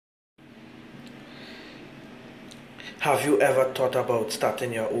Have you ever thought about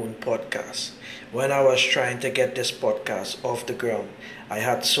starting your own podcast? When I was trying to get this podcast off the ground, I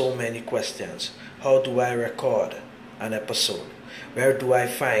had so many questions. How do I record an episode? Where do I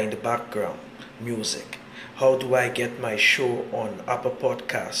find background music? How do I get my show on Apple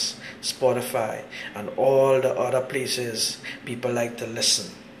Podcasts, Spotify, and all the other places people like to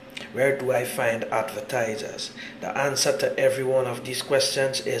listen? Where do I find advertisers? The answer to every one of these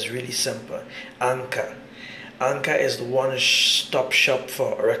questions is really simple. Anchor. Anchor is the one-stop shop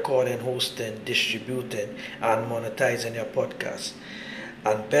for recording, hosting, distributing, and monetizing your podcast.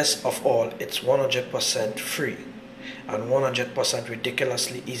 And best of all, it's 100% free and 100%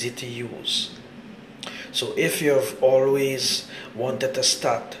 ridiculously easy to use. So if you've always wanted to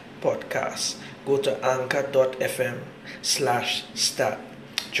start podcasts, go to anchor.fm/start.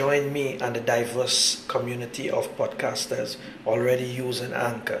 Join me and the diverse community of podcasters already using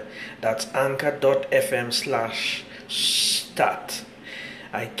Anchor. That's anchor.fm/start.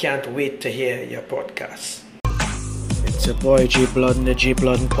 I can't wait to hear your podcast. It's your boy G Blood, the G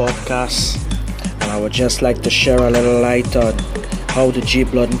Blood Podcast, and I would just like to share a little light on how the G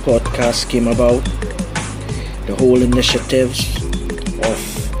Blood Podcast came about. The whole initiatives of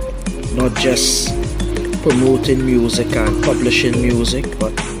not just promoting music and publishing music,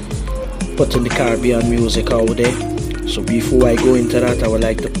 but putting the Caribbean music out there. So before I go into that, I would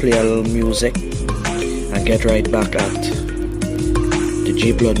like to play a little music and get right back at the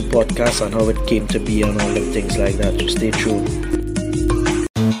G Blood Podcast and how it came to be and all the things like that. So stay tuned.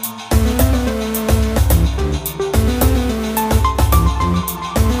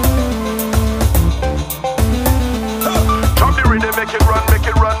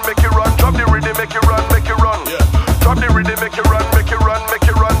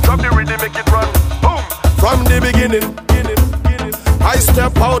 I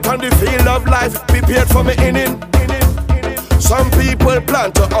step out on the field of life, prepared for me inning. Some people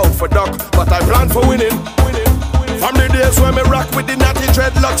plan to out for duck, but I plan for winning. From the days when me rock with the natty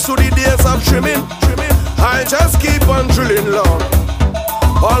dreadlocks to the days of trimming, I just keep on drilling long.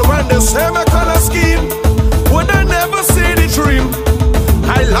 All when they say me color scheme, would I never see the dream?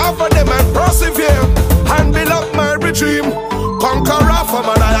 I laugh at them and persevere and build up my regime. Conqueror from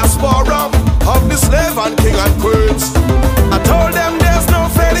a diaspora of the slave and king and queens. I told them there's no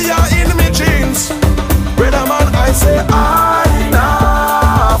failure in me jeans. Brother man, I say I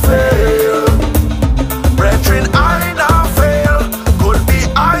nah fail. Brethren, I nah fail. Could be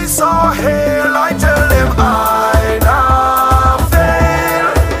I saw hail. I tell them I nah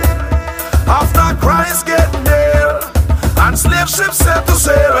fail. After Christ get nailed and slave ships set to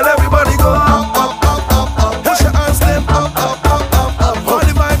sail, and everybody go up, up, up, up, up. Push your hands them up, up, up.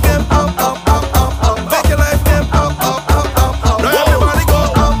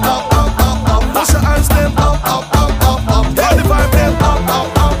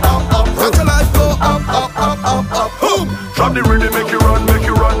 Drop the rhythm, make you run, make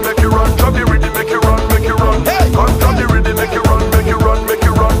you run, make you run. Drop the rhythm, make you run, make you run. Hey, come drop the rhythm, make you run, make you run, make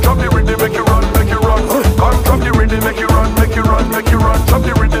you run. Drop the rhythm, make you run, make you run. Come drop the rhythm, make you run, make you run, make you run. Drop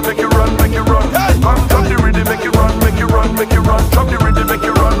the rhythm, make you run, make you run. Hey, come drop the rhythm, make you run, make you run, make you run. Drop the rhythm, make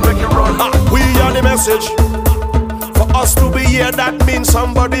you run, make you run. We are the message. For us to be here, that means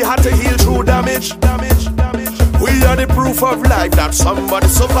somebody had to heal through damage. We are the proof of life that somebody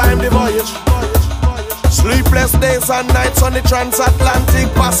survived the voyage. Sleepless days and nights on the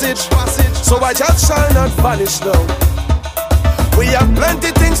transatlantic passage. So I just shall not vanish now. We have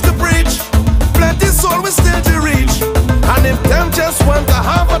plenty things to preach, plenty soul we still to reach. And if them just want to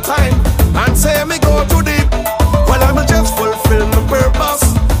have a time and say me go too deep, well I will just fulfill my purpose.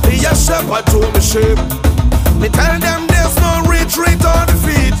 Be a shepherd to me sheep. Me tell them there's no retreat or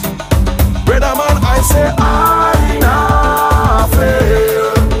defeat. Brother man, I say I nah fail.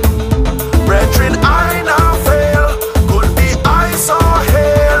 Brethren, I nah fail. Could be I saw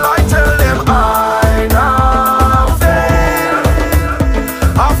hail. I tell them I nah fail.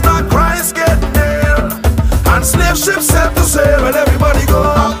 After Christ get nailed and slave ships set to sail, and everybody go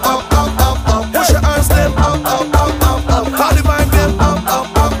up, up, up, up, up. Push your hands them up, up, up, up, up. Call the vibe them up,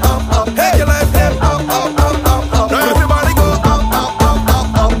 up, up, up, up. Hey, your life them up, up, up, up, up. Now everybody go up, up, up,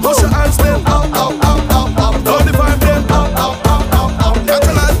 up, up. Push your hands them up, up, up, up, up. Call the vibe them up, up, up, up, up. Let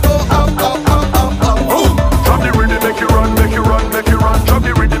your life go up, up, up, up, up. Boom. Drop the rhythm, make you run, make you run, make you run. Drop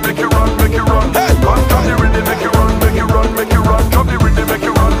the rhythm, make you run, make you run. Hey, come drop the rhythm, make you run, make you run, make you run. Drop the rhythm, make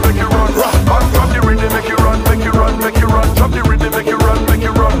you run, make you run. Come drop the rhythm, make you run, make you run, make you run. Drop the rhythm, make you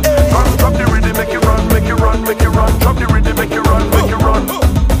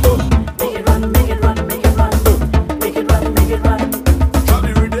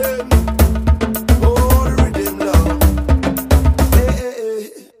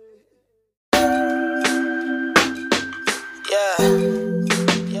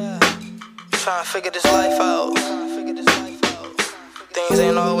things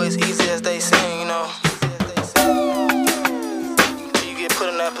ain't always easy as they seem, you know. You get put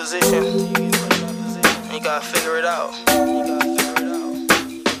in that position, and you gotta figure it out.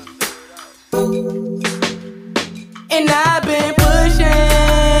 And I've been pushing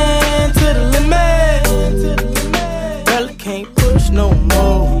to the limit. Girl, I can't push no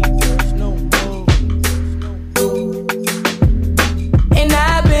more. And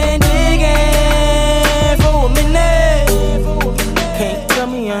I've been digging for a minute. Can't tell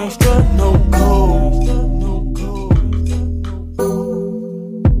me I ain't struck no gold.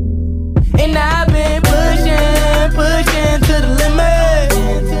 And I've been pushing to the limit.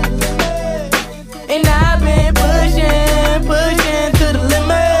 And I've been pushing to the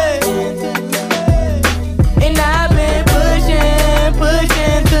limit. And I've been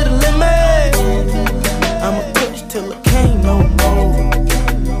pushing to the limit. I'ma push till I can't no more.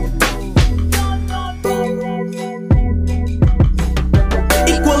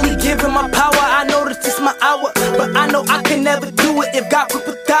 Equally giving my power, I know that it's my hour, but I know I can never do it if God put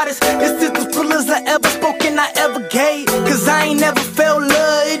without us. This is the fullest I ever spoken, I ever gave. Cause I ain't never felt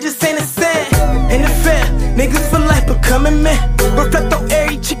love, it just ain't a sin. Ain't it fair? Niggas feel like becoming men. Reflect on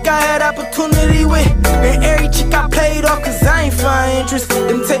every chick I had opportunity with, and every chick I played off cause I ain't find interest.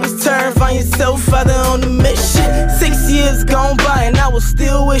 Them tables turn, find yourself father on the mission. 6 years gone by and I was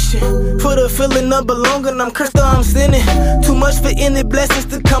still wishing for the feeling of belonging. I'm cursed or I'm sinning. Too much for any blessings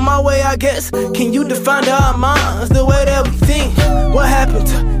to come my way, I guess. Can you define our minds, the way that we think? What happened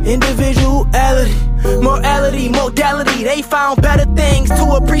to individuality? Morality, modality, they found better things to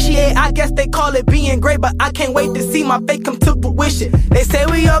appreciate. I guess they call it being great, but I can't wait to see my faith come to fruition. They say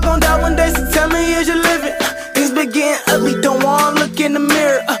we all gon' die one day, so tell me is you living? Things been getting ugly, don't wanna look in the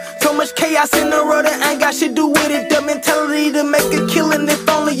mirror. So much chaos in the world and ain't got shit do with it. The mentality to make a killing if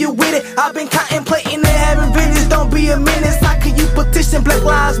only you with it. I've been contemplating and having visions, don't be a menace. How can you petition Black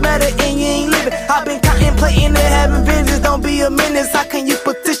Lives Matter and you ain't living? I've been contemplating and having visions, don't be a menace. How can you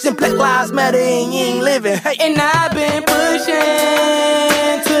petition Black Lives Matter and you ain't living? Hey. And I've been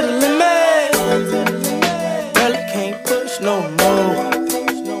pushing to the limit. Girl, I can't push no more.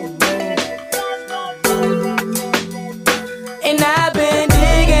 And I've been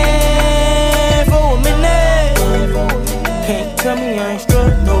digging for a minute. Can't tell me I ain't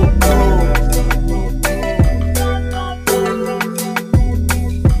struck no gold.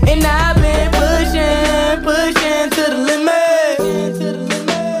 And I've been pushing to the limit.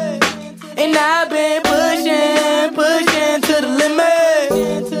 And I've been pushing to the limit.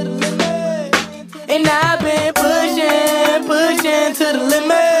 And I've been pushing to the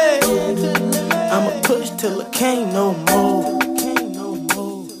limit. I'ma push till I can't no more.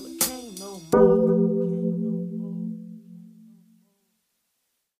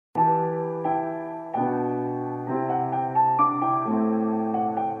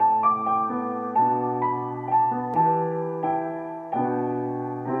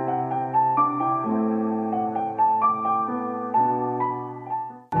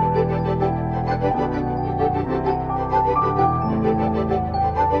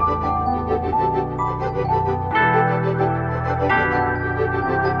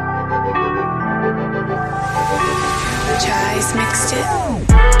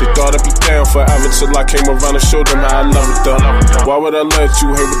 They thought I'd be down forever till I came around and showed them how I love it though. Why would I let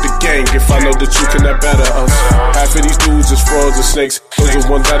you hang with the gang if I know that you can have better us? Half of these dudes is frauds and snakes, those are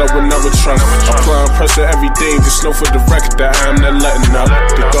ones that I would never trust. Applying pressure every day, just know for the record that I am not letting up.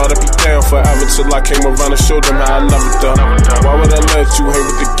 They thought I'd be down forever till I came around and showed them how I love it though. Why would I let you hang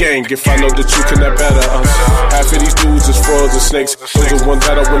with the gang if I know that you can have better us? Half of these dudes is frauds and snakes, those are ones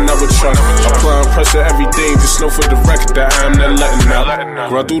that I would never trust. Applying pressure every day, just know for the record that I am not letting up.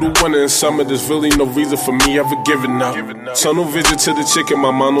 Grind through the winter and summer, there's really no reason for me ever giving up. Tunnel vision to the chick in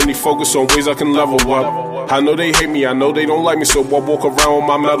my mind, only focus on ways I can level up. I know they hate me, I know they don't like me, so I walk around with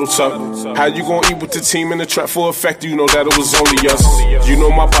my metal tuck. How you gon' eat with the team in the trap for effect? You know that it was only us. You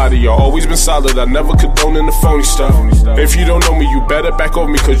know my body, I always been solid, I never condone in the phony stuff. If you don't know me, you better back off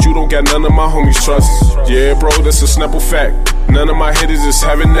me, cause you don't got none of my homies' trust. Yeah bro, that's a simple fact, none of my hitters is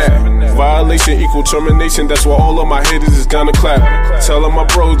having that. Violation equal termination, that's why all of my haters is gonna clap. Telling my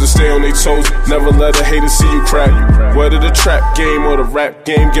bros to stay on their toes, never let a hater see you crack. Whether the trap game or the rap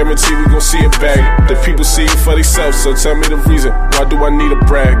game, guarantee we gon' see it back. The people see it for themselves, so tell me the reason, why do I need a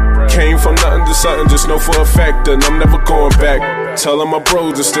brag? Came from nothing to something, just know for a fact that I'm never going back. Telling my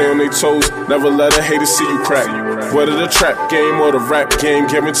bros to stay on their toes, never let a hater see you crack. Whether the trap game or the rap game,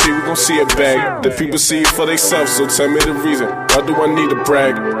 guarantee we gon' see it back. The people see it for themselves, so tell me the reason. Why do I need to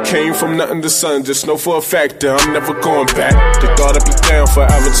brag? Came from nothing to something, just know for a fact that I'm never going back. They thought I'd be down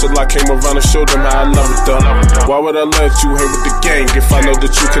forever till I came around and showed them how I love it though. Why would I let you hang with the gang if I know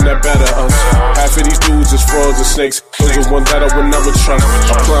that you cannot better us? Half of these dudes is frauds and snakes, those are one that I would never trust.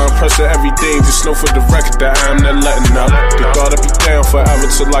 Applying pressure every day, just know for the record that I am not letting up. They thought I'd be down forever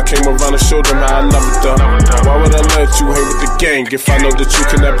till I came around and showed them how I love it though. Why would I let you hang with the gang if I know that you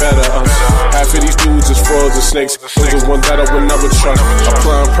cannot better us? Half of these dudes is frauds and snakes, those are one that I would never trust.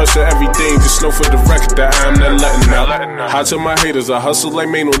 Applying pressure every day, just know for the record that I am not letting up. Hi to my haters, I hustle like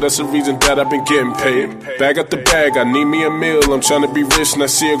Mano, that's the reason that I've been getting paid. Bag up the bag, I need me a meal, I'm trying to be rich and I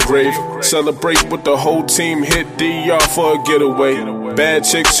see a grave. Celebrate with the whole team, hit DR for a getaway. Bad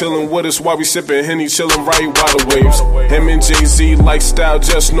chicks chillin' with us while we sippin' Henny, chillin' right by the waves. Him and Jay-Z lifestyle,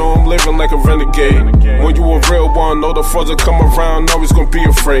 just know I'm living like a renegade. When you a real one, know the frauds will come around, always gonna be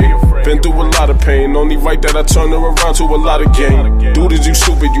afraid. Been through a lot of pain, only right that I turn her around to a lot of gain. Dude, is you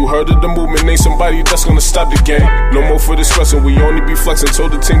stupid, you heard of the movement, ain't somebody that's gonna stop the game. No more for the stressing, we only be flexing,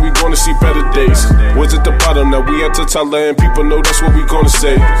 told the team we gonna see better days. Was at the bottom, now we at the top, letting people know that's what we gonna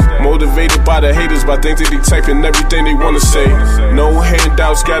say. Motivated by the haters, by things that they typing everything they wanna say. No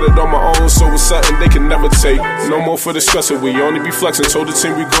handouts, got it on my own, so it's something they can never take. No more for the stressing, we only be flexing, told the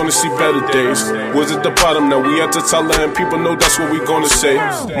team we gonna see better days. Was at the bottom, now we at the top, letting people know that's what we gonna say.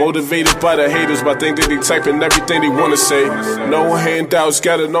 Motivated by the haters, by things that they typing everything they wanna say. No handouts,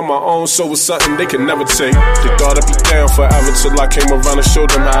 got it on my own, so it's something they can never take. They thought I'd be down forever till I came around and showed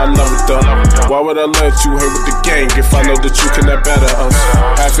them how I love it though. Why would I let you hang with the gang if I know that you cannot better us?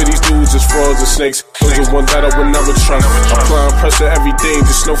 Half of these dudes is frauds and snakes, those are one that I would never trust. Applying pressure every day,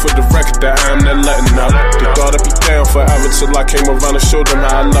 just know for the record that I am not letting up. They thought I'd be down forever till I came around and showed them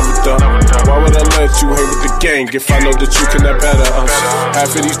how I love it though. Why would I let you hang with the gang if I know that you cannot better us?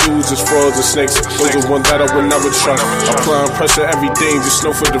 Half of these dudes is frauds and snakes, those are one that I would never trust. Applying pressure every day, just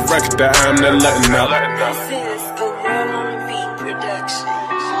know for the record that I am not letting up. This is the Real on Beat production.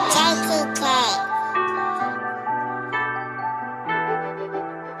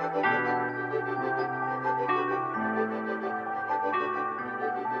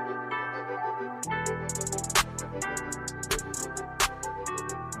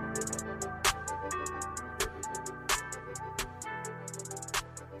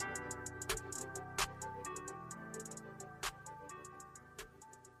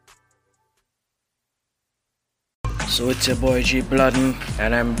 So it's your boy G Bloodin,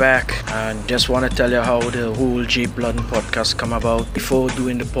 and I'm back, and just want to tell you how the whole G Bloodin podcast come about. Before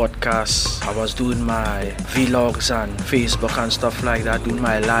doing the podcast, I was doing my vlogs on Facebook and stuff like that, doing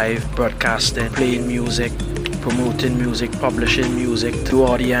my live broadcasting, playing music, promoting music, publishing music to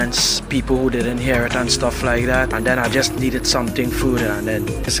audience, people who didn't hear it and stuff like that. And then I just needed something further, and then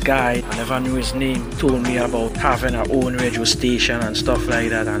this guy, I never knew his name, told me about having our own radio station and stuff like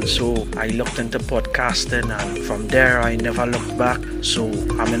that. And so I looked into podcasting, and from there I never looked back. So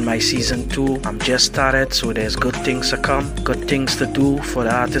I'm in my season 2, I'm just started, so there's good things to come, good things to do for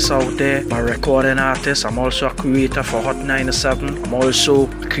the artists out there. I'm a recording artist, I'm also a creator for Hot 97, I'm also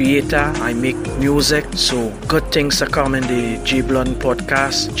a creator, I make music. So good things to come in the G Bloodin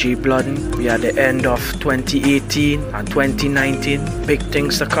podcast. G Bloodin, we are at the end of 2018 and 2019, big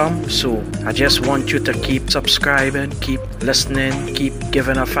things to come. So I just want you to keep subscribing, keep listening, keep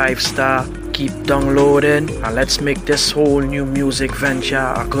giving a 5-star, keep downloading, and let's make this whole new music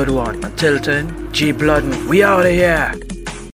venture a good one. Until then, G Bloodin, we out of here.